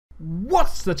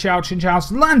What's the chow,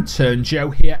 Chinchow's Lantern Joe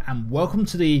here, and welcome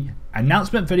to the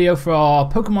announcement video for our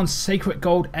Pokemon Sacred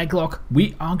Gold Egglocke.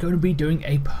 We are going to be doing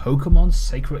a Pokemon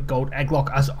Sacred Gold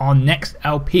Egglocke as our next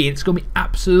LP. It's going to be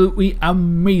absolutely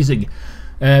amazing.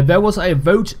 There was a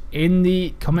vote in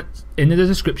the comments, in the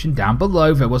description down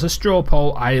below. There was a straw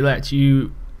poll. I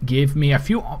gave you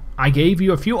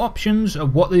a few options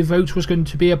of what the vote was going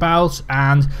to be about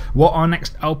and what our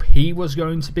next LP was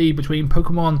going to be between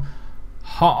Pokemon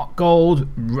Heart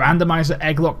Gold, Randomizer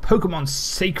Egglocke, Pokemon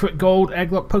Sacred Gold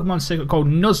Egglocke, Pokemon Sacred Gold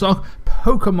Nuzlocke,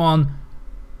 Pokemon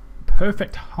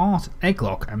Perfect Heart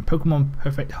Egglocke, and Pokemon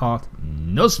Perfect Heart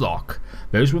Nuzlocke.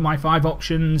 Those were my 5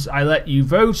 options. I let you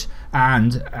vote,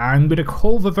 and I'm going to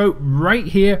call the vote right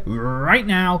here, right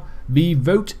now. The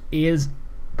vote is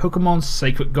Pokemon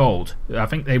Sacred Gold. I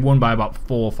think they won by about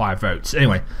 4 or 5 votes.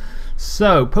 Anyway.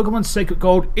 So, Pokemon Sacred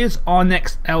Gold is our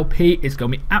next LP. It's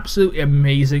going to be absolutely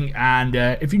amazing. And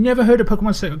if you've never heard of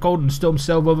Pokemon Sacred Gold and Storm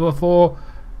Silver before,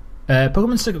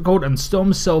 Pokemon Sacred Gold and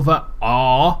Storm Silver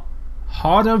are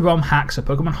harder ROM hacks of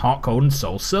Pokemon Heart Gold and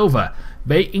Soul Silver.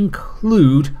 They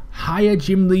include higher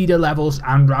gym leader levels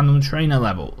and random trainer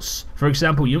levels. For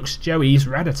example, Youngster Joey's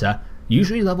Redditor,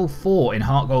 usually level 4 in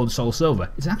Heart Gold and Soul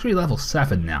Silver. It's actually level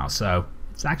 7 now, so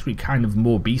it's actually kind of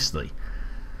more beastly.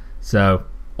 So,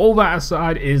 all that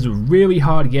aside, it is a really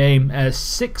hard game.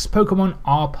 6 Pokemon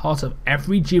are part of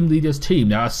every gym leader's team.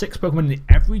 There are 6 Pokemon in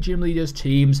every gym leader's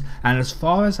teams, and as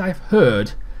far as I've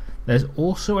heard, there's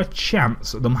also a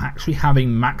chance of them actually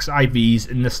having max IVs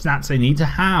in the stats they need to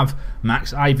have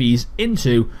max IVs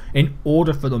into in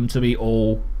order for them to be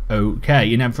all okay.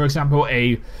 You know, for example,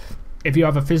 if you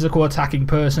have a physical attacking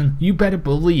person, you better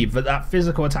believe that that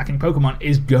physical attacking Pokemon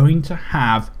is going to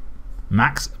have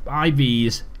max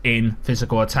IVs in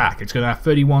physical attack. It's going to have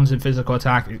 31s in physical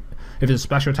attack. If it's a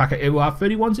special attacker, it will have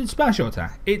 31s in special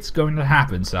attack. It's going to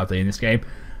happen, sadly, in this game,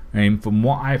 from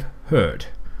what I've heard.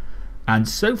 And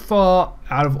so far,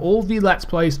 out of all the Let's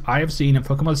Plays I have seen of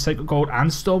Pokemon Sacred Gold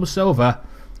and Storm Silver,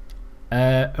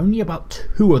 only about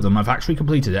 2 of them have actually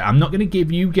completed it. I'm not going to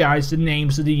give you guys the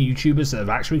names of the YouTubers that have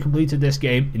actually completed this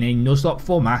game in a Nuzlocke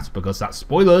format, because that's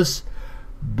spoilers.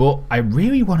 But I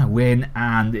really want to win,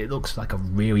 and it looks like a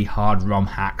really hard ROM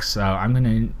hack, so I'm going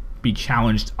to be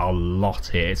challenged a lot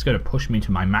here. It's going to push me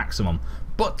to my maximum,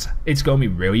 but it's going to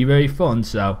be really, really fun,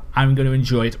 so I'm going to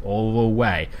enjoy it all the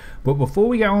way. But before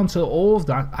we get on to all of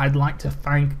that, I'd like to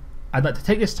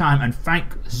take this time and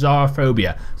thank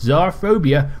Zaraphobia.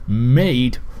 Zaraphobia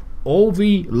made all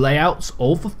the layouts,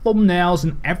 all the thumbnails,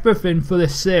 and everything for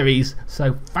this series,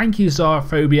 so thank you,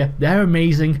 Zaraphobia. They're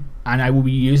amazing, and I will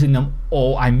be using them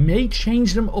all. I may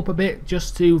change them up a bit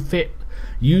just to fit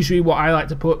usually what I like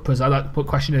to put, because I like to put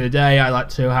question of the day, I like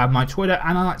to have my Twitter,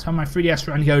 and I like to have my 3DS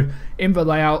friend code in the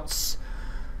layouts.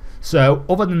 So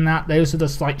other than that, those are the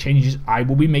slight changes I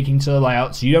will be making to the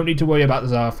layouts. You don't need to worry about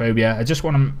the Zaraphobia. I just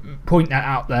want to point that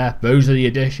out there. Those are the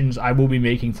additions I will be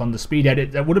making from the speed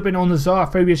edit that would have been on the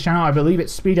Zaraphobia's channel. I believe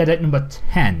it's speed edit number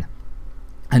 10.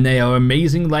 And they are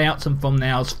amazing layouts and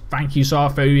thumbnails. Thank you,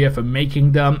 Zaraphobia, for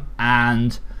making them.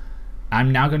 And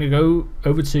I'm now going to go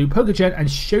over to Pokegen and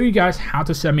show you guys how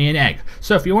to send me an egg.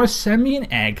 So if you want to send me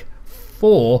an egg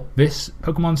for this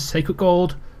Pokemon Sacred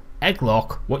Gold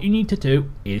Egglocke, what you need to do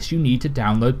is you need to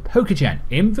download Pokegen.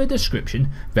 In the description,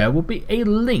 there will be a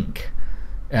link.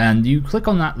 And you click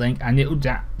on that link and it will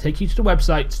take you to the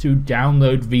website to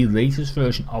download the latest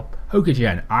version of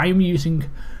Pokegen. I am using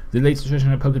the latest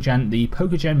version of Pokegen. The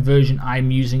Pokegen version I'm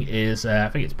using is, I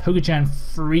think it's Pokegen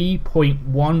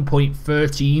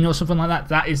 3.1.13 or something like that.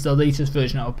 That is the latest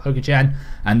version of Pokegen,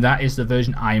 and that is the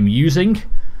version I am using.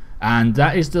 And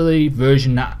that is the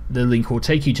version that the link will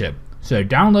take you to. So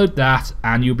download that,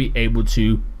 and you'll be able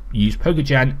to use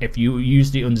Pokegen if you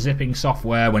use the unzipping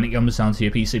software when it comes down to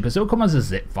your PC, because it'll come as a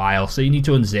zip file, so you need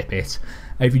to unzip it.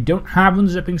 If you don't have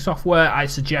unzipping software, I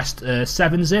suggest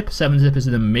 7-Zip. 7-Zip is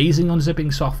an amazing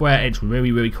unzipping software. It's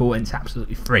really, really cool, and it's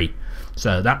absolutely free.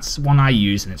 So that's one I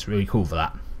use, and it's really cool for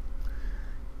that.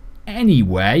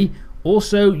 Anyway,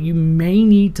 also you may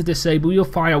need to disable your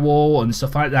firewall and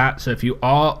stuff like that. So if you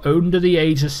are under the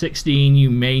age of 16, you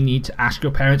may need to ask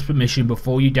your parents' permission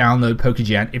before you download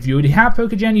Pokegen. If you already have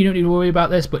Pokegen, you don't need to worry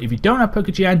about this. But if you don't have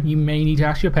Pokegen, you may need to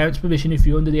ask your parents' permission if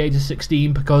you're under the age of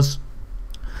 16, because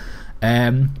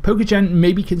Pokegen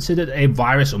may be considered a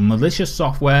virus or malicious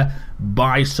software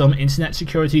by some internet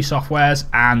security softwares,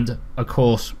 and of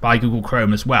course by Google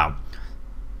Chrome as well.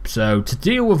 So to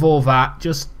deal with all that,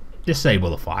 just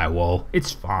disable the firewall.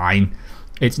 It's fine.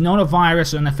 It's not a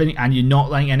virus or anything, and you're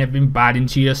not letting anything bad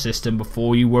into your system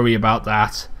before you worry about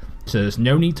that. So there's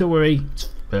no need to worry. It's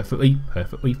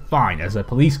perfectly fine. As a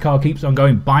police car keeps on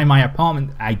going by my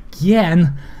apartment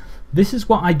again, this is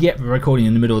what I get for recording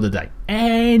in the middle of the day.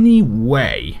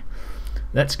 Anyway,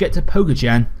 let's get to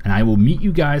Pokegen, and I will meet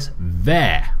you guys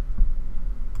there.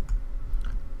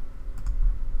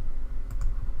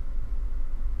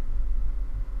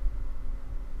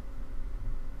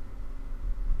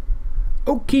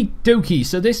 Okie dokie,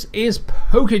 so this is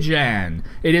Pokegen.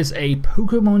 It is a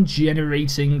Pokemon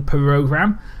generating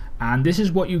program, and this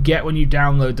is what you get when you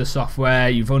download the software.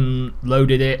 You've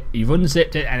unloaded it, you've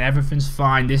unzipped it, and everything's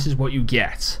fine. This is what you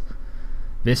get.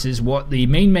 This is what the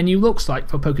main menu looks like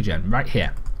for Pokegen, right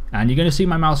here. And you're going to see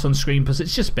my mouse on screen because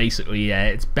it's just basically,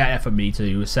 it's better for me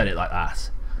to set it like that.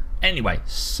 Anyway,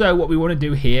 so what we want to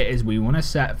do here is we want to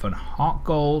set for Heart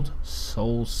Gold,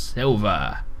 Soul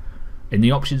Silver. In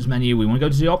the options menu, we want to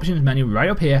go to the options menu right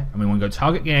up here, and we want to go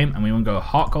target game, and we want to go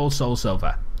Heart Gold, Soul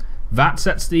Silver. That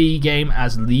sets the game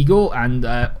as legal, and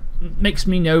makes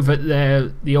me know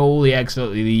that all the eggs are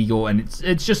illegal, and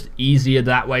it's just easier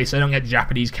that way, so I don't get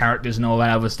Japanese characters and all that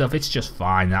other stuff. It's just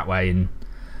fine that way, and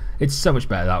it's so much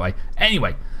better that way.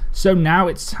 Anyway, so now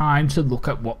it's time to look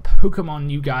at what Pokemon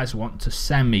you guys want to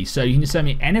send me. So you can send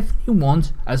me anything you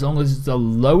want, as long as it's the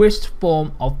lowest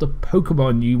form of the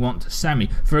Pokemon you want to send me.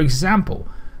 For example,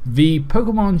 the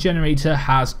Pokemon generator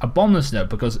has a Abomasnow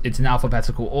because it's in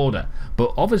alphabetical order.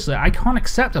 But obviously I can't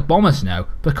accept a Abomasnow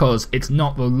because it's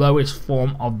not the lowest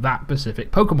form of that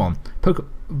specific Pokemon.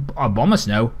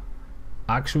 Abomasnow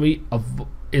actually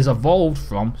is evolved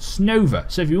from Snover.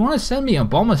 So if you want to send me a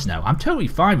Abomasnow, I'm totally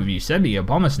fine with you sending me a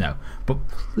Abomasnow, but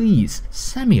please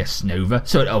send me a Snover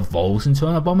so it evolves into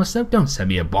an Abomasnow. Don't send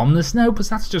me a Abomasnow because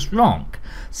that's just wrong.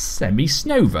 Send me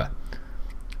Snover.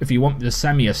 If you want to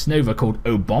send me a Snover called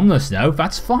Abomasnow,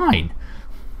 that's fine.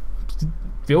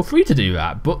 Feel free to do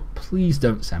that, but please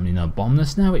don't send me an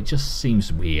Abomasnow. It just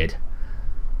seems weird.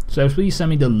 So please send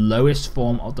me the lowest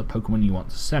form of the Pokemon you want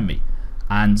to send me.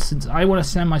 And since I want to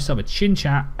send myself a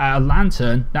Chinchow, a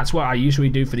Lanturn, that's what I usually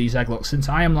do for these Egglocks. Since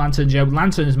I am LanturnJoe,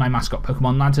 Lanturn is my mascot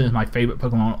Pokemon. Lanturn is my favourite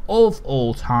Pokemon of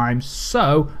all time.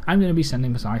 So I'm going to be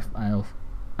sending myself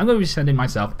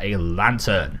a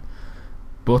Lanturn.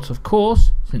 But of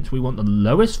course, since we want the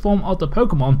lowest form of the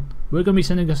Pokemon, we're going to be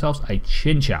sending ourselves a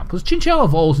Chinchow, because Chinchow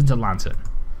evolves into Lanturn.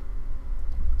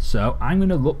 So I'm going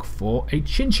to look for a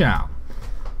Chinchow.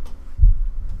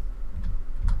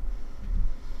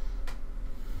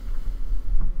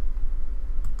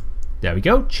 There we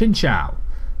go, Chinchow.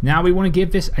 Now we want to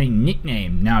give this a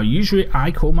nickname. Now usually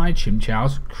I call my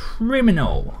Chinchows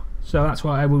Criminal. So that's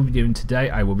what I will be doing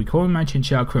today. I will be calling my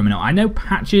Chinchow Criminal. I know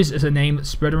Patches is a name that's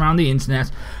spread around the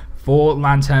internet for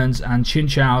Lanturns and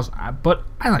Chinchows, but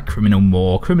I like Criminal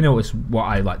more. Criminal is what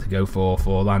I like to go for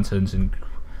Lanturns and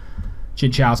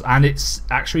Chinchows, and it's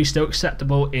actually still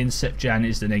acceptable in 6th Gen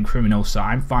is the name Criminal, so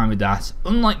I'm fine with that.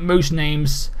 Unlike most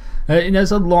names,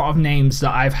 there's a lot of names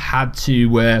that I've had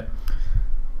to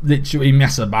literally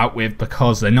mess about with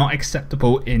because they're not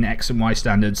acceptable in X and Y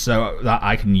standards, so that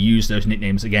I can use those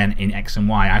nicknames again in X and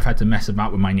Y. I've had to mess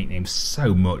about with my nicknames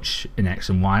so much in X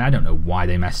and Y. I don't know why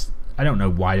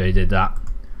they did that.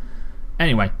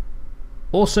 Anyway,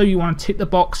 also you want to tick the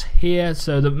box here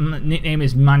so the nickname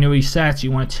is manually set.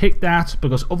 You want to tick that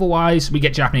because otherwise we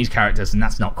get Japanese characters and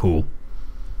that's not cool.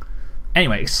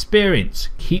 Anyway, experience,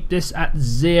 keep this at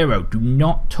 0. Do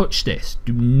not touch this.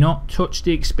 Do not touch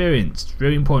the experience. It's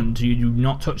very important to you. Do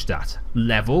not touch that.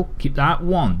 Level, keep that at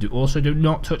 1. Also do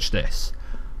not touch this.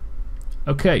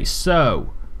 Okay,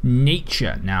 so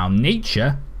nature. Now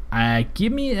nature,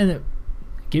 give me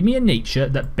a nature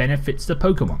that benefits the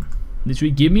Pokemon.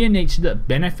 Literally, give me a nature that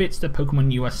benefits the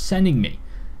Pokemon you are sending me.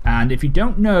 And if you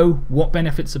don't know what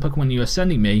benefits the Pokemon you are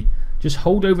sending me, just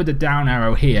hold over the down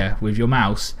arrow here with your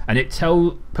mouse, and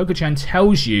Pokegen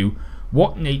tells you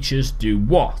what natures do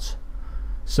what.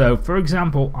 So, for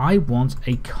example, I want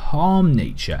a calm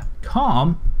nature. A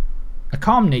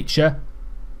calm nature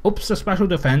ups the special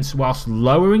defense whilst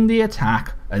lowering the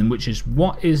attack, and which is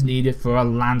what is needed for a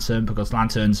Lanturn because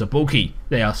Lanturns are bulky.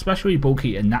 They are especially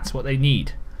bulky, and that's what they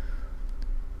need.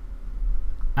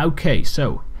 Okay,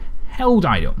 so held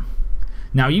item.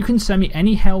 Now you can send me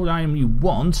any held item you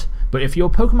want, but if your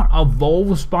Pokemon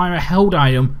evolves by a held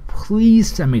item,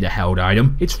 please send me the held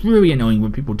item. It's really annoying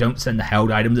when people don't send the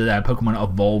held item that their Pokemon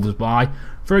evolves by.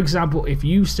 For example, if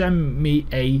you send me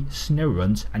a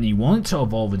Snorunt and you want it to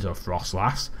evolve into a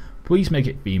Frostlass, please make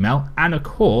it female, and of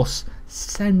course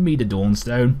send me the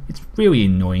Dawnstone. It's really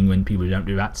annoying when people don't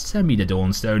do that. Send me the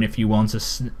Dawnstone if you want a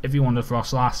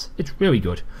Frostlass. It's really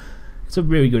good. It's a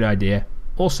really good idea.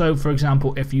 Also, for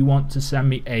example, if you want to send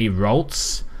me a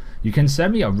Ralts, you can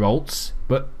send me a Ralts,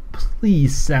 but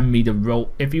please send me the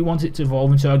roll. If you want it to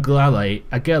evolve into a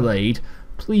Gallade,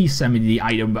 please send me the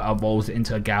item that evolves it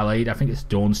into a Gallade. I think it's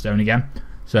Dawnstone again.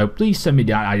 So please send me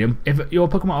that item. If your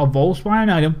Pokemon evolves by an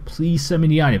item, please send me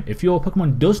the item. If your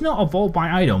Pokemon does not evolve by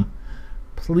item,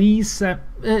 please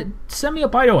send me a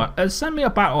battle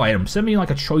item. Send me like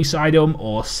a choice item,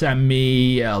 or send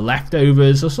me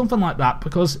leftovers or something like that,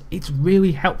 because it's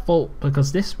really helpful,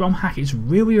 because this ROM hack is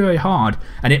really, really hard,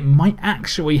 and it might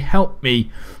actually help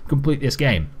me complete this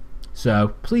game.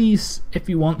 So please, if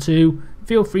you want to,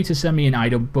 feel free to send me an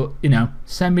item, but you know,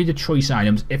 send me the choice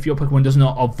items if your Pokemon does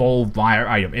not evolve via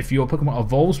item. If your Pokemon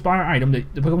evolves via item, the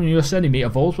Pokemon you're sending me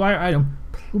evolves via item,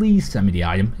 please send me the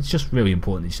item. It's just really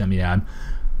important that you send me the item.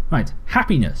 Right,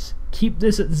 happiness. Keep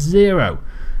this at 0,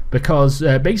 because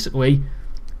basically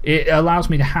it allows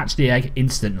me to hatch the egg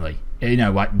instantly. You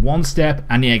know, like one step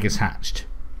and the egg is hatched.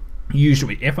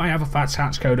 Usually, if I have a fast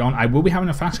hatch code on, I will be having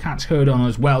a fast hatch code on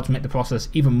as well to make the process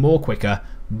even more quicker.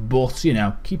 But, you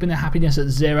know, keeping the happiness at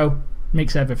 0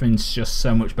 makes everything just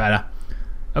so much better.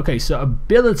 Okay, so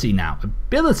ability now.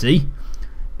 Ability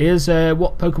is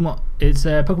what Pokemon is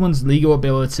Pokemon's legal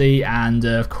ability, and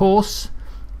of course,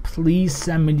 please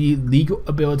send me the legal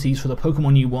abilities for the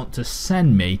Pokemon you want to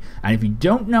send me. And if you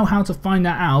don't know how to find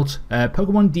that out,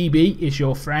 Pokemon DB is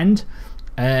your friend.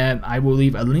 I will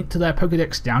leave a link to their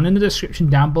Pokedex down in the description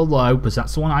down below, because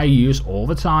that's the one I use all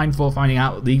the time for finding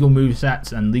out legal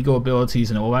movesets and legal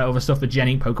abilities and all that other stuff for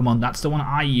genning Pokemon. That's the one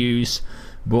I use.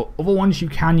 But other ones you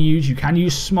can use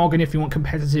Smogon if you want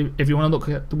competitive. If you want to look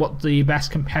at what the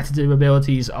best competitive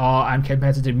abilities are and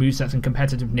competitive movesets and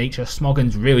competitive nature,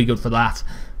 Smogon's really good for that.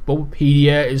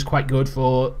 Bulbapedia is quite good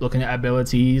for looking at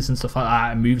abilities and stuff like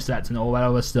that, and movesets and all that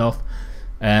other stuff.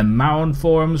 Maron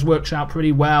Forums works out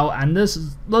pretty well, and there's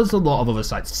a lot of other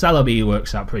sites. Celebi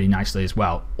works out pretty nicely as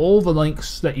well. All the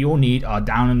links that you'll need are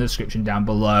down in the description down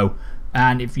below,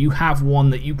 and if you have one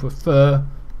that you prefer,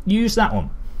 use that one.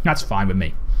 That's fine with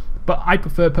me. But I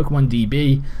prefer Pokemon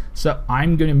DB, so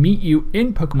I'm going to meet you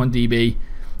in Pokemon DB,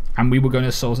 and we were going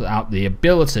to sort out the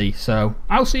ability. So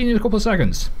I'll see you in a couple of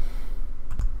seconds.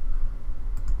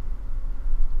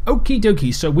 Okie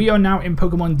dokie, so we are now in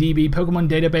Pokemon DB, Pokemon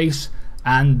database,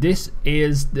 and this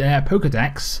is their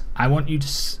Pokedex. I want you to,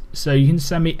 so you can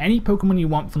send me any Pokemon you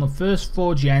want from the first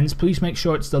 4 gens. Please make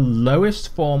sure it's the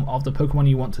lowest form of the Pokemon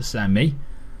you want to send me.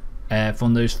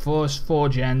 From those first 4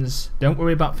 gens. Don't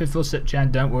worry about 5th or 6th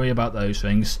gen, don't worry about those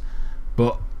things.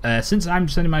 But since I'm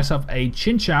sending myself a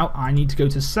Chinchow, I need to go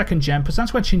to 2nd gen, because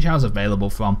that's where Chinchow's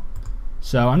available from.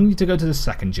 So I need to go to the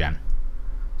 2nd gen.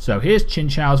 So here's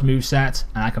Chinchow's moveset,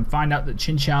 and I can find out that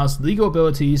Chinchow's legal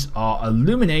abilities are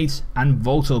Illuminate and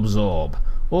Volt Absorb.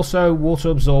 Also, Water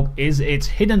Absorb is its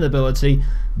hidden ability,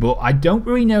 but I don't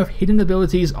really know if hidden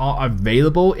abilities are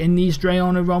available in these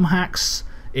Drayona ROM hacks.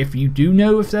 If you do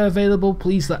know if they're available,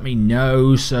 please let me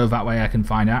know, so that way I can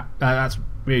find out. That's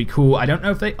really cool. I don't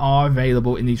know if they are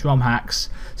available in these ROM hacks,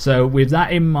 so with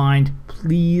that in mind,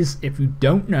 please, if you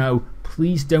don't know,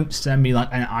 please don't send me like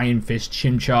an Iron Fist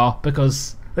Chimchar,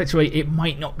 because literally it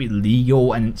might not be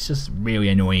legal and it's just really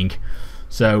annoying.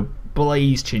 So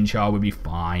Blaze Chinchar would be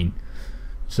fine.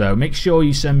 So make sure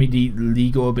you send me the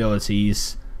legal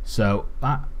abilities. So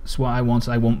that's what I want.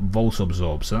 I want Volt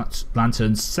Absorb. So that's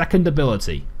Lanturn's 2nd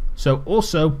ability. So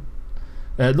also,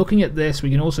 looking at this, we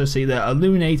can also see that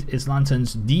Illuminate is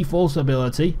Lanturn's default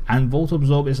ability and Volt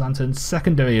Absorb is Lanturn's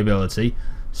secondary ability.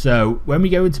 So when we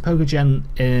go into Pokegen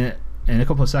in a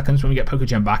couple of seconds, when we get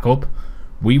Pokegen back up,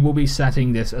 we will be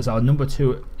setting this as our number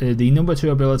 2, the number 2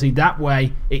 ability. That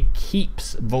way it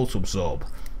keeps Volt Absorb.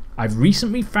 I've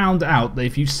recently found out that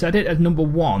if you set it as number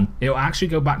 1, it'll actually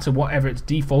go back to whatever its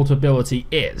default ability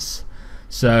is.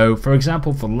 So for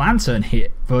example, for Lanturn here,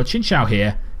 for Chinchow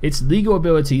here, its legal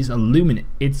ability is Illuminate.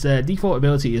 Its default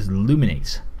ability is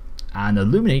Illuminate, and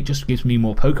Illuminate just gives me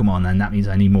more Pokemon, and that means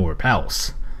I need more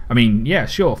repels. I mean, yeah,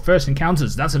 sure, first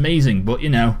encounters, that's amazing, but you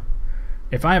know,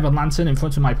 if I have a Lanturn in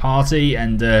front of my party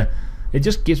and it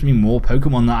just gives me more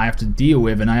Pokemon that I have to deal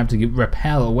with and I have to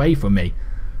repel away from me.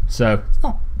 So it's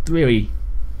not really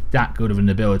that good of an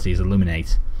ability as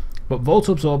Illuminate. But Volt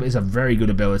Absorb is a very good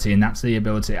ability, and that's the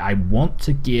ability I want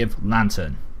to give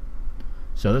Lanturn.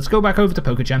 So let's go back over to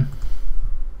Pokegen.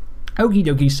 Okie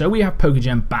dokie, so we have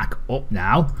Pokegen back up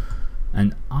now,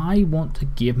 and I want to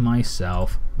give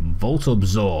myself Volt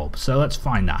Absorb. So let's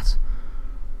find that.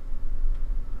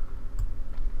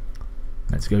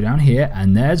 Let's go down here,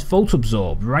 and there's Volt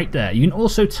Absorb right there. You can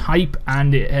also type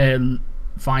and it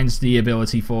finds the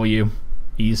ability for you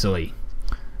easily.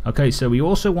 Okay, so we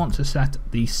also want to set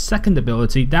the 2nd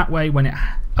ability. That way when it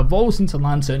evolves into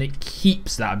Lanturn, it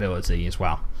keeps that ability as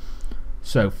well.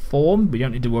 So form, we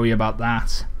don't need to worry about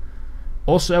that.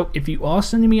 Also, if you are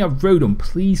sending me a Rotom,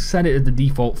 please set it at the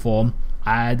default form.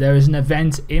 There is an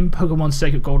event in Pokemon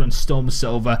Sacred Gold and Storm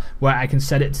Silver where I can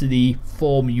set it to the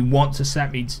form you want to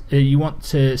set me.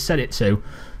 Set it to.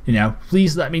 You know,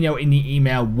 please let me know in the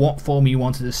email what form you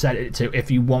wanted to set it to if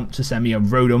you want to send me a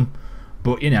Rotom.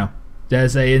 But you know,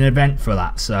 there's an event for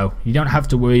that, so you don't have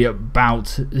to worry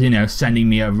about, you know, sending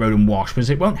me a Rotom Wash, because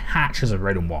it won't hatch as a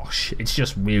Rotom Wash. It's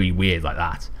just really weird like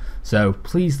that. So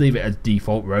please leave it as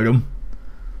default Rotom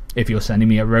if you're sending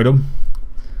me a Rotom.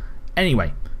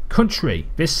 Anyway, country.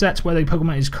 This sets where the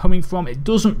Pokemon is coming from. It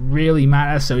doesn't really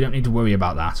matter, so we don't need to worry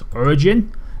about that.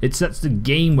 Origin. It sets the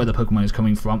game where the Pokemon is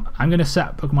coming from. I'm going to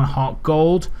set Pokemon Heart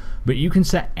Gold, but you can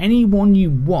set any one you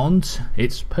want.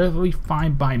 It's perfectly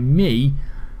fine by me,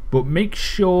 but make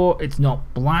sure it's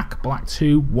not black, black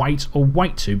 2, white, or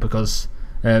white 2, because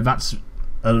that's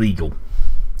illegal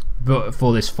but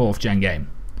for this 4th gen game.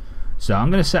 So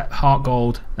I'm going to set Heart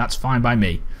Gold. That's fine by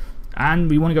me. And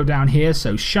we want to go down here.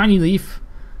 So Shiny Leaf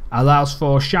allows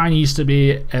for shinies to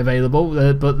be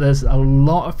available, but there's a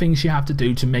lot of things you have to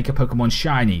do to make a Pokemon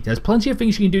shiny. There's plenty of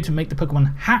things you can do to make the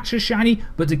Pokemon hatch a shiny,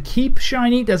 but to keep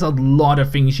shiny, there's a lot of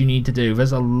things you need to do.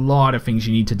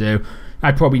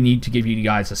 I probably need to give you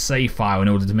guys a save file in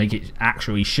order to make it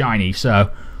actually shiny.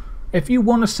 So if you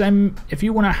want to send me a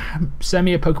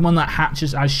Pokemon that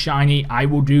hatches as shiny, I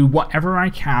will do whatever I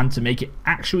can to make it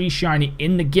actually shiny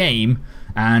in the game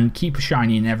and keep a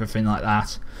shiny and everything like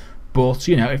that. But,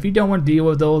 you know, if you don't want to deal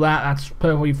with all that, that's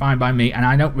perfectly fine by me. And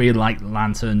I don't really like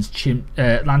Lanturn's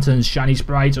shiny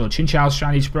sprite or Chinchow's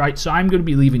shiny sprite, so I'm going to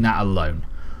be leaving that alone.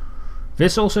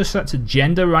 This also sets a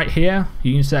gender right here.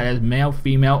 You can set it as male,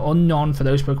 female, or none for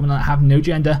those Pokemon that have no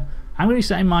gender. I'm going to be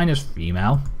setting mine as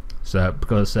female, so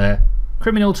because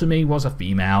Criminal to me was a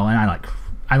female, and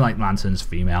I like Lanturn's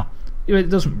female. It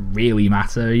doesn't really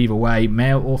matter either way,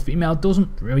 male or female doesn't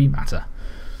really matter.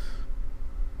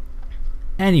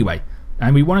 Anyway,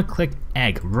 and we want to click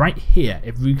egg right here.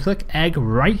 If we click egg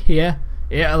right here,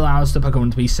 it allows the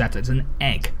Pokemon to be set as an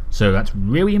egg. So that's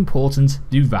really important.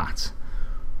 Do that.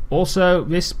 Also,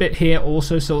 this bit here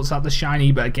also sorts out the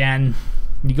shiny, but again,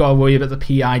 you gotta worry about the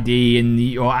PID and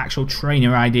your actual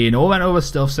trainer ID and all that other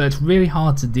stuff. So it's really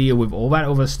hard to deal with all that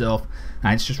other stuff,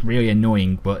 and it's just really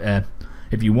annoying. But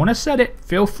if you want to set it,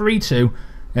 feel free to.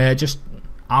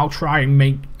 I'll try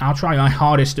my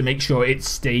hardest to make sure it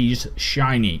stays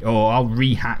shiny, or I'll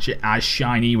rehatch it as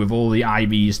shiny with all the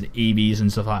IVs and EVs and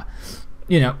stuff like that.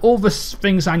 You know, all the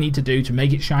things I need to do to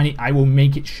make it shiny, I will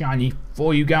make it shiny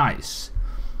for you guys.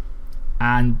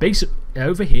 And basically,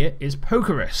 over here is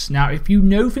Pokerus. Now, if you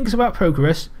know things about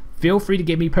Pokerus, feel free to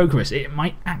give me Pokerus. It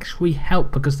might actually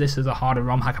help, because this is a harder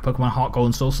ROM hack of Pokemon Heart Gold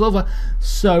and Soul Silver.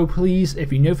 So please,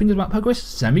 if you know things about Pokerus,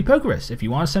 send me Pokerus. If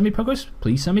you want to send me Pokerus,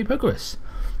 please send me Pokerus.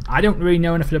 I don't really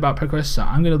know anything about Pokerus, so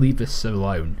I'm going to leave this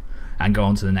alone and go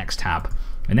on to the next tab.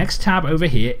 The next tab over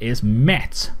here is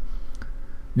Met.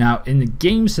 Now, in the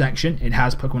game section, it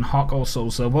has Pokemon Heart Gold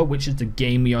Soul Silver, which is the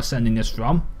game we are sending this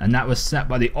from, and that was set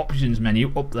by the options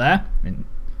menu up there.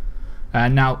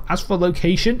 And now, as for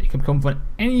location, it can come from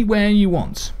anywhere you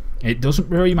want. It doesn't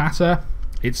really matter.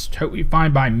 It's totally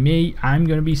fine by me. I'm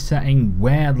going to be setting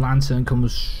where Lantern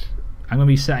comes. I'm going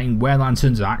to be setting where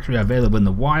Lanturns are actually available in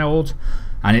the wild,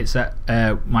 and it's at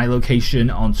my location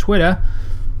on Twitter.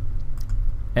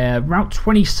 Route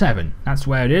 27, that's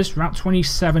where it is. Route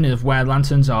 27 is where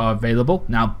Lanturns are available.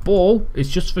 Now, ball is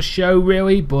just for show,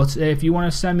 really, but if you want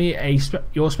to send me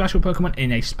your special Pokemon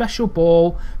in a special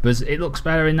ball, because it looks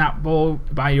better in that ball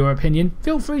by your opinion,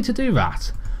 feel free to do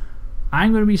that.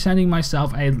 I'm going to be sending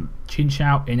myself a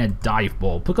Chinchow in a dive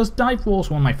ball, because dive ball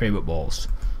is one of my favorite balls.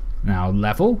 Now,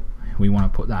 level, we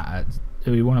want to put that at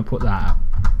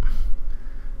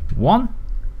 1,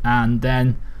 and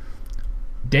then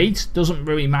date doesn't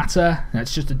really matter.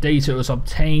 That's just the date it was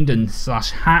obtained and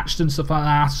 / hatched and stuff like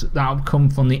that. That'll come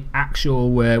from the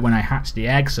actual when I hatched the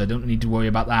egg, so I don't need to worry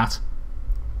about that.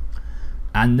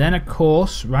 And then of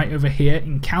course, right over here,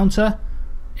 encounter.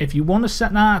 If you want to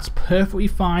set that, it's perfectly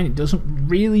fine. It doesn't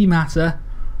really matter,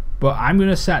 but I'm going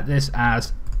to set this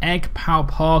as egg, power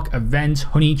park, event,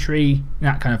 honey tree,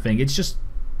 that kind of thing. It's just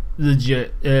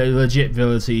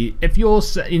legitability. If you're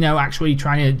actually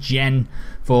trying to gen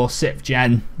for 6th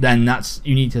gen, then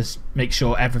you need to make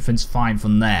sure everything's fine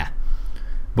from there.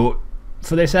 But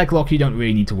for this Egglocke, you don't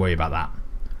really need to worry about that.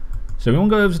 So we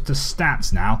want to go over to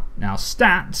stats now. Now,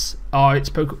 stats are the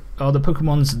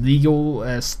Pokemon's legal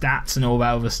stats and all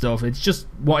that other stuff. It's just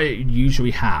what it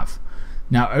usually have.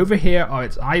 Now, over here are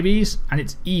its IVs and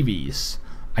its EVs.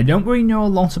 I don't really know a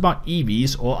lot about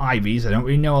EVs or IVs. I don't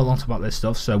really know a lot about this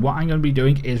stuff. So what I'm going to be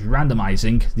doing is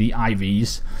randomizing the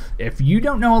IVs. If you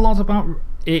don't know a lot about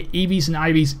EVs and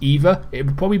IVs either, it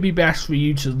would probably be best for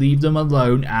you to leave them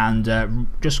alone and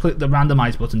just click the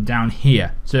randomize button down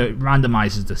here. So it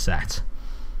randomizes the set.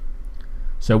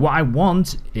 So what I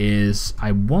want is,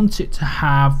 I want it to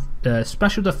have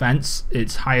special defense,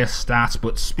 its highest stats,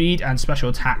 but speed and special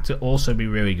attack to also be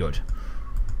really good.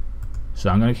 So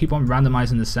I'm going to keep on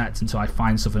randomizing the sets until I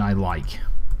find something I like.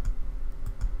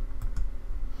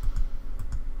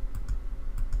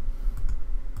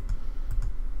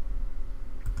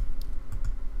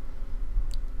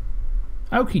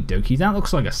 Okie dokie, that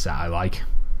looks like a set I like.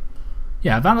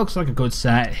 Yeah, that looks like a good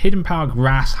set. Hidden Power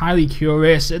Grass, Highly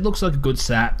Curious. It looks like a good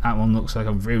set. That one looks like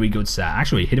a really good set.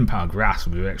 Actually, Hidden Power Grass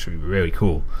would be actually really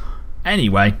cool.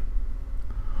 Anyway,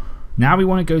 now we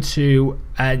want to go to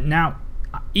now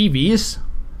EVs.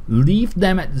 Leave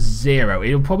them at 0.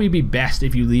 It'll probably be best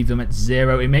if you leave them at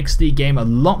 0. It makes the game a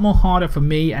lot more harder for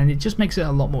me, and it just makes it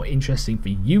a lot more interesting for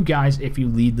you guys if you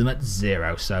leave them at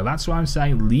 0. So that's why I'm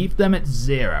saying leave them at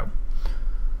 0.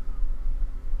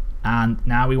 And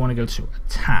now we want to go to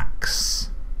attacks.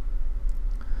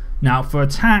 Now for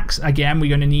attacks, again, we're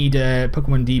going to need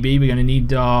Pokemon DB. We're going to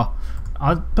need our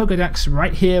Pokedex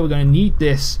right here. We're going to need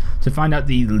this to find out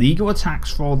the legal attacks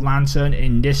for Lanturn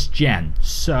in this gen.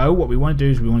 So what we want to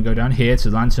do is we want to go down here to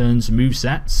Lanturn's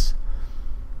movesets,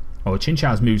 or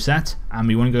Chinchow's moveset, and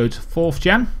we want to go to 4th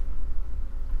gen.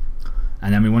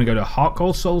 And then we want to go to Heart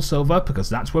Gold, Soul Silver, because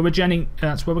that's where we're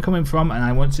coming from, and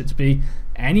I want it to be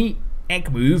any egg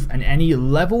move and any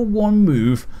level 1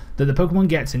 move that the Pokemon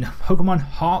gets in Pokemon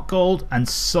Heart Gold and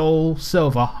Soul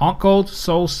Silver. Heart Gold,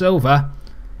 Soul Silver,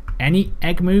 any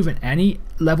egg move and any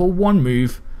level 1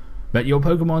 move that your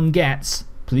Pokemon gets,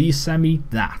 please send me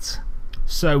that.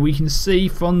 So we can see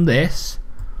from this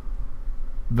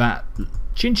that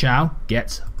Chinchow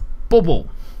gets Bubble.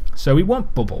 So we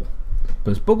want Bubble,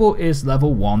 because Bubble is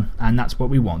level 1 and that's what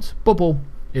we want. Bubble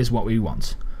is what we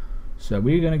want. So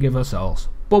we're going to give ourselves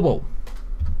Bubble.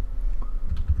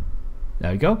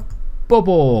 There we go.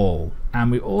 Bubble. And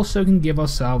we also can give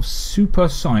ourselves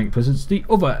Supersonic, because it's the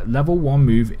other level 1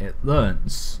 move it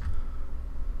learns.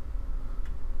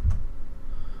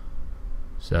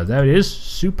 So there it is,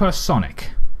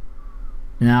 Supersonic.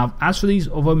 Now as for these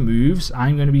other moves,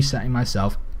 I'm going to be setting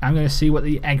myself, I'm going to see what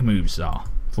the egg moves are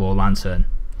for Lanturn.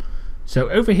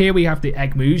 So over here we have the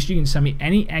egg moves. You can send me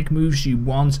any egg moves you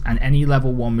want and any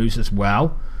level 1 moves as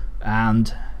well.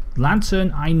 And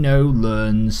Lanturn, I know,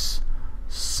 learns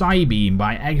Psybeam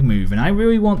by egg move, and I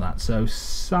really want that. So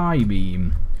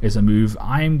Psybeam is a move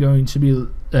I am going to be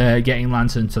getting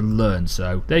Lanturn to learn.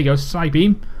 So there you go,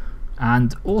 Psybeam.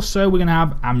 And also we're going to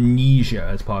have Amnesia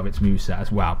as part of its moveset as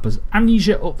well, because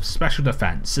Amnesia ups special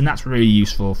defense, and that's really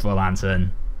useful for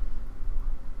Lanturn.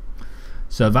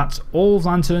 So that's all of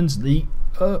Lanturn's abilities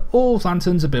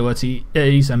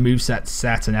and moveset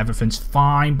set, and everything's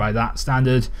fine by that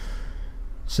standard.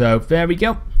 So there we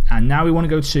go. And now we want to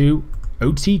go to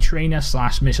OT Trainer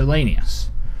 / Miscellaneous.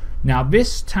 Now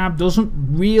this tab doesn't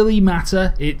really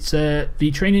matter. It's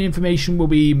the training information will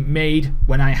be made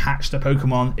when I hatch the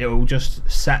Pokemon. It will just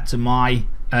set to my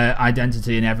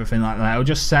identity and everything like that. It'll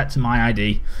just set to my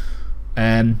ID.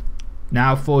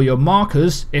 Now for your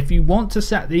markers, if you want to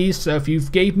set these, so if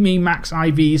you've gave me max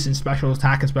IVs in special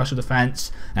attack and special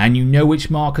defense, and you know which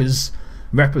markers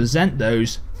represent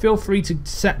those, feel free to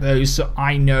set those so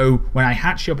I know when I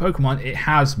hatch your Pokemon it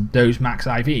has those max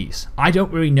IVs. I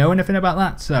don't really know anything about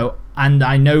that, and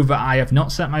I know that I have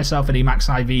not set myself any max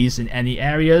IVs in any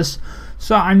areas,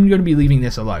 so I'm going to be leaving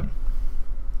this alone.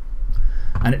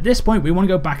 And at this point we want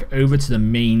to go back over to the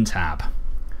main tab.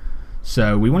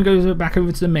 So we want to go back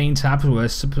over to the main tab,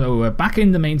 so we're back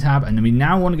in the main tab, and then we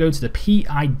now want to go to the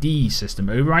PID system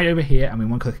right over here, and we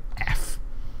want to click F.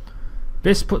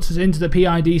 This puts us into the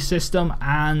PID system,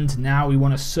 and now we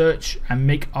want to search and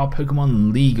make our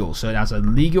Pokemon legal, so it has a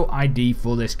legal ID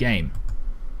for this game.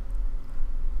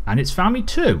 And it's found me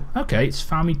 2. Okay, it's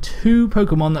found me 2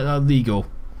 Pokemon that are legal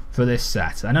for this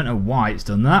set. I don't know why it's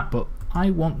done that, but I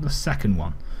want the second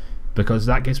one, because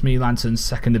that gives me Lanturn's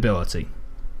second ability.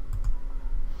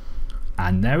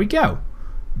 And there we go.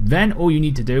 Then all you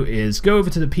need to do is go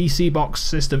over to the PC box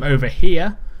system over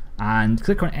here and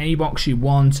click on any box you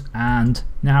want, and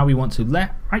now we want to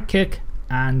right click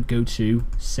and go to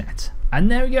set. And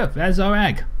there we go, there's our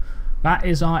egg. That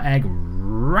is our egg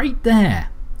right there.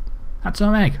 That's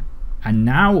our egg. And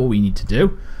now all we need to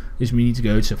do is we need to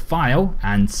go to File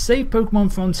and Save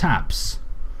Pokemon from tabs.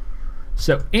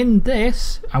 So in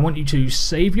this, I want you to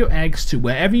save your eggs to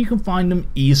wherever you can find them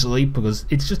easily, because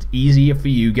it's just easier for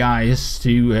you guys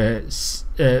to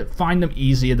find them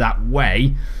easier that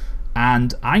way.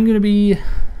 And I'm going to be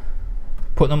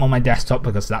putting them on my desktop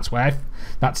because that's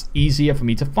easier for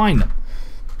me to find them.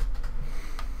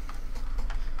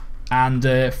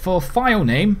 And for file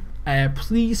name,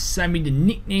 please send me the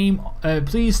nickname.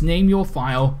 Please name your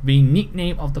file the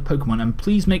nickname of the Pokemon, and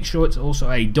please make sure it's also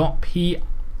a .pkm.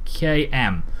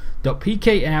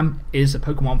 .pkm is a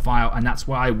Pokemon file, and that's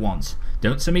what I want.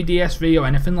 Don't send me DSV or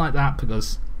anything like that,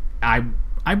 because I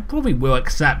probably will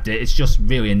accept it. It's just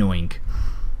really annoying.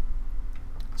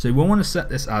 So we'll want to set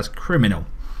this as criminal.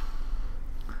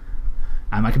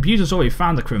 And my computer's already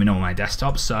found the criminal on my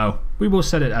desktop, so we will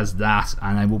set it as that,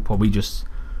 and I will probably just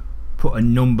put a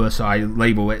number so I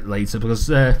label it later, because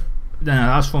no,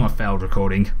 that's from a failed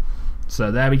recording.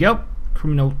 So there we go,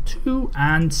 criminal 2,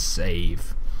 and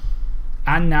save.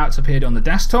 And now it's appeared on the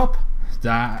desktop.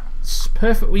 That's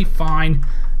perfectly fine.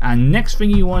 And next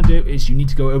thing you want to do is you need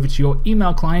to go over to your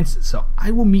email client. So I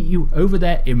will meet you over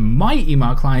there in my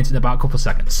email client in about a couple of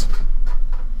seconds.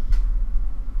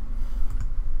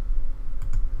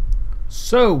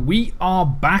 So we are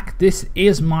back. This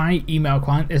is my email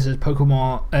client. This is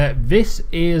Pokemon. This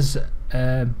is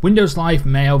Windows Live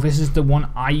Mail. This is the one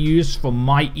I use for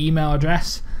my email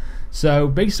address. So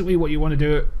basically what you want to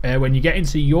do when you get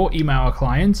into your email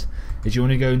client is you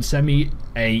want to go and send me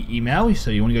a email.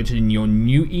 So you want to go to your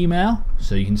new email,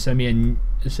 so you can send me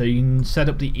so you can set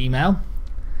up the email,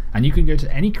 and you can go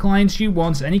to any clients you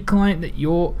want, any client that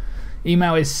your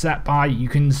email is set by. You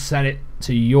can set it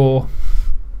to your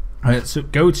so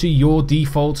go to your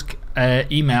default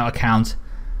email account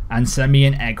and send me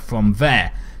an egg from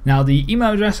there. Now the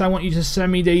email address I want you to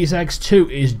send me these eggs to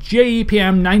is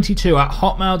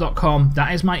jepm92@hotmail.com.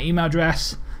 That is my email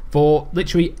address for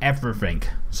literally everything.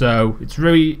 So it's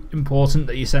really important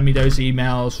that you send me those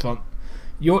emails from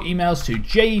your emails to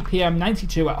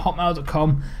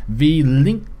jepm92@hotmail.com. The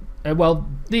link,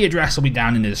 the address will be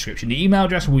down in the description. The email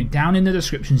address will be down in the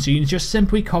description, so you can just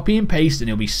simply copy and paste, and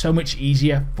it'll be so much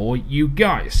easier for you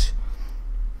guys.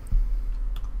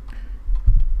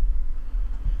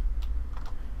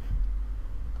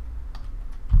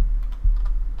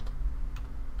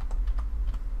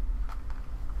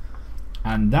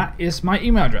 And that is my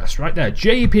email address right there,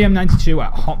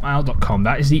 jepm92@hotmail.com.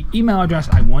 That is the email address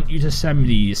I want you to send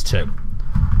these to.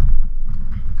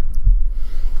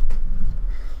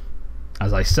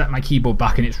 As I set my keyboard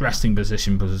back in its resting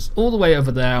position, because it's all the way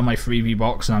over there on my freebie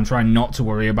box, and I'm trying not to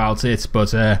worry about it,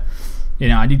 but you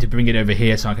know, I need to bring it over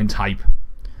here so I can type.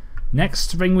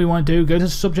 Next thing we want to do, go to the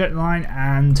subject line,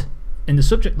 and in the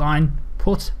subject line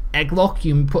put Egglocke.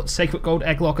 You can put Sacred Gold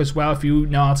Egglocke as well if you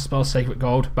know how to spell Sacred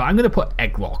Gold, but I'm going to put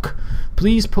Egglocke.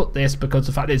 Please put this, because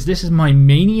the fact is this is my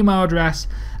main email address,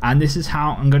 and this is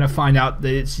how I'm going to find out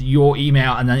that it's your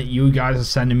email and that you guys are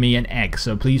sending me an egg.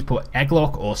 So please put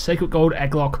Egglocke or Sacred Gold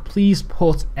Egglocke. Please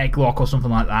put Egglocke or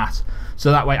something like that, so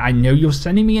that way I know you're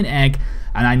sending me an egg,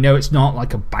 and I know it's not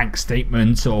like a bank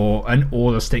statement or an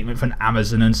order statement from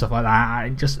Amazon and stuff like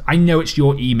that. I know it's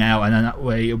your email, and then that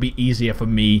way it'll be easier for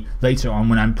me later on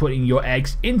when I'm putting your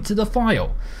eggs into the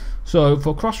file. So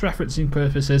for cross-referencing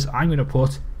purposes, I'm going to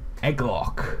put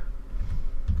Egglocke.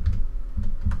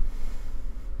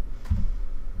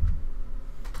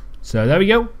 So there we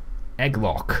go,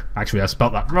 Egglocke. Actually, I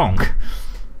spelled that wrong.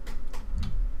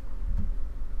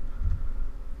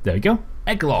 There we go,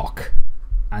 Egglocke.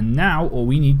 And now all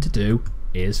we need to do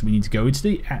is we need to go into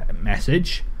the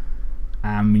message,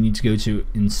 and we need to go to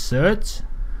insert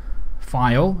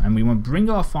file, and we want to bring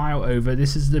our file over.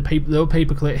 This is the little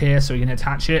paperclip here, so we can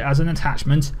attach it as an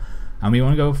attachment, and we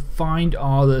want to go find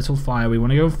our little file. We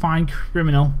want to go find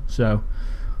criminal. So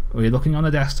we're looking on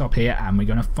the desktop here, and we're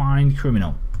going to find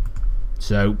criminal.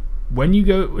 So when you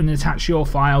go and attach your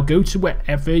file, go to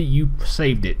wherever you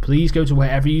saved it. Please go to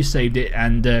wherever you saved it,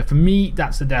 and for me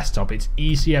that's the desktop. It's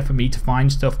easier for me to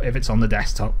find stuff if it's on the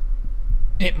desktop.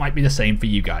 It might be the same for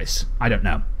you guys, I don't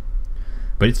know,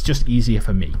 but it's just easier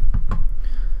for me.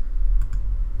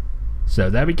 So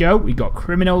there we go, we got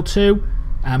criminal 2,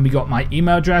 and we got my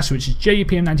email address, which is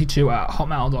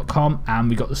jepm92@hotmail.com, and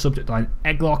we got the subject line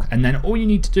Egglocke, and then all you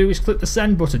need to do is click the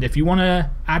send button. If you want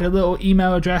to add a little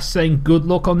email address saying good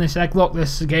luck on this Egglocke,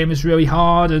 this game is really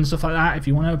hard and stuff like that, if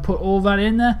you want to put all that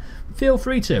in there, feel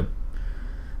free to.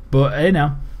 But you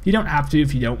know, you don't have to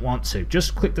if you don't want to.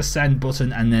 Just click the send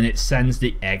button, and then it sends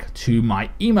the egg to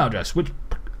my email address,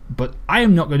 but I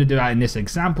am not going to do that in this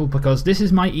example, because this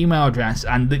is my email address,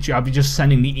 and literally I'll be just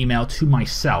sending the email to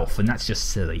myself, and that's just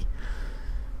silly.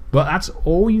 But that's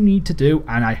all you need to do,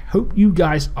 and I hope you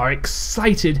guys are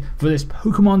excited for this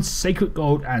Pokemon Sacred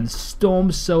Gold and Storm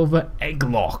Silver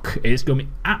Egglocke. It's going to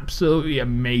be absolutely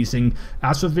amazing.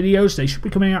 As for videos, they should be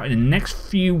coming out in the next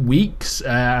few weeks.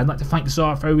 I'd like to thank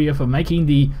Zaraphobia for making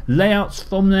the layouts,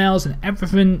 thumbnails, and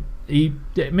everything. He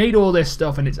made all this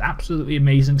stuff, and it's absolutely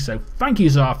amazing. So thank you,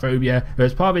 Zaraphobia, who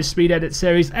is part of his Speed Edit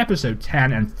series, episode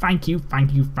 10, and thank you.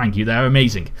 They're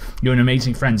amazing. You're an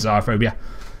amazing friend, Zaraphobia.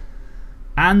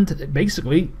 And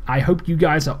basically, I hope you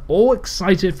guys are all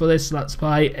excited for this Let's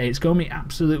Play. It's going to be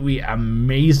absolutely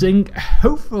amazing.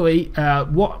 Hopefully,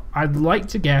 what I'd like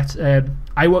to get,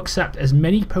 I will accept as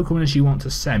many Pokemon as you want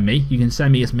to send me. You can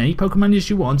send me as many Pokemon as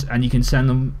you want, and you can send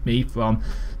them me from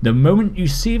the moment you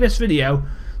see this video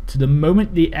to the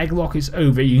moment the Egglocke is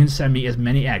over. You can send me as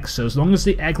many eggs. So as long as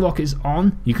the Egglocke is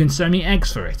on, you can send me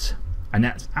eggs for it. And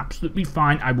that's absolutely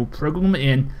fine. I will program it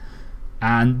in.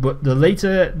 But the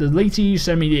later you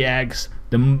send me the eggs,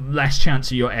 the less chance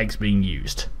of your eggs being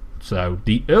used. So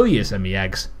the earlier you send me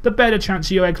eggs, the better chance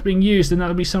of your eggs being used, and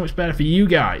that'll be so much better for you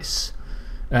guys.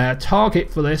 Target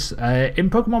for this,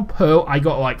 in Pokemon Pearl, I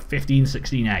got like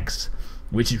 15-16 eggs,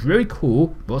 which is really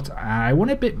cool, but I want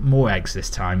a bit more eggs this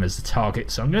time as the target,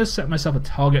 so I'm going to set myself a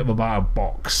target of about a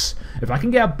box. If I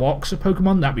can get a box of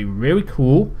Pokemon, that'd be really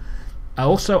cool.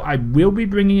 Also, I will be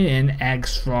bringing in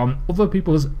eggs from other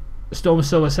people's Storm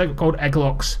Silver Sacred Gold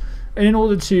Egglockes in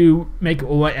order to make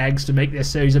all my eggs, to make this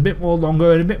series a bit more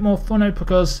longer and a bit more funner,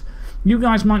 because you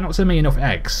guys might not send me enough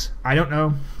eggs. I don't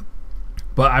know.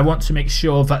 But I want to make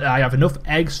sure that I have enough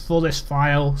eggs for this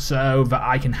file so that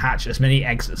I can hatch as many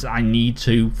eggs as I need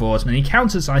to for as many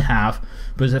counts as I have.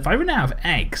 Because if I run out of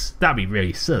eggs, that'd be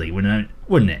really silly, wouldn't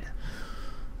it?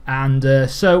 And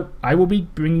so I will be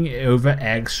bringing over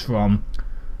eggs from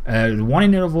the One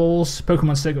in Intervals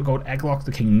Pokemon Sacred Gold Egglocke,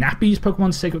 the King Nappy's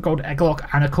Pokemon Sacred Gold Egglocke,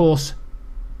 and of course,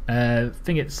 I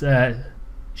think it's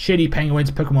Shady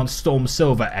Penguin's Pokemon Storm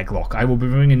Silver Egglocke. I will be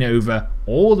bringing over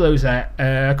all those,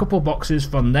 a couple of boxes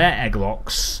from their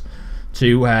Egglocks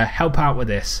to help out with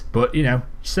this. But, you know,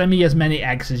 send me as many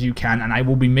eggs as you can, and I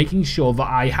will be making sure that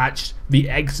I hatch the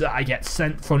eggs that I get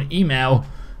sent from email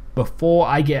before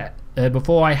I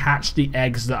hatch the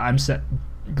eggs that I'm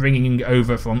bringing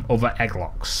over from other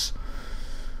Egglocks.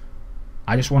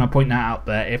 I just want to point that out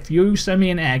there. If you send me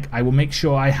an egg, I will make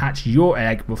sure I hatch your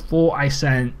egg before I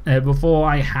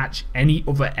hatch any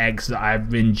other eggs that I've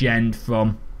been genned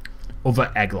from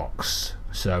other Egglocks.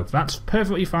 So that's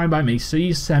perfectly fine by me.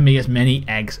 Please send me as many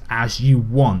eggs as you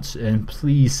want, and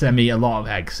please send me a lot of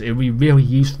eggs. It'll be really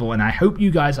useful, and I hope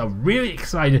you guys are really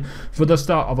excited for the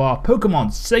start of our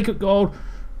Pokemon Sacred Gold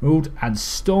and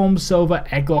Storm Silver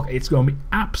Egglocke. It's going to be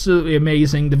absolutely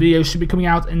amazing. The video should be coming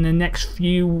out in the next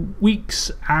few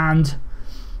weeks, and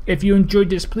if you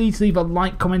enjoyed this, please leave a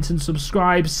like, comment, and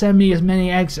subscribe. Send me as many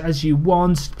eggs as you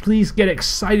want. Please get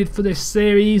excited for this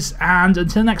series, and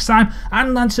until next time, I'm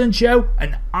LanturnJoe,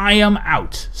 and I am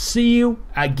out. See you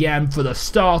again for the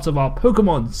start of our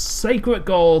Pokemon Sacred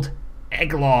Gold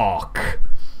Egglocke.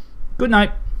 Good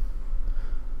night.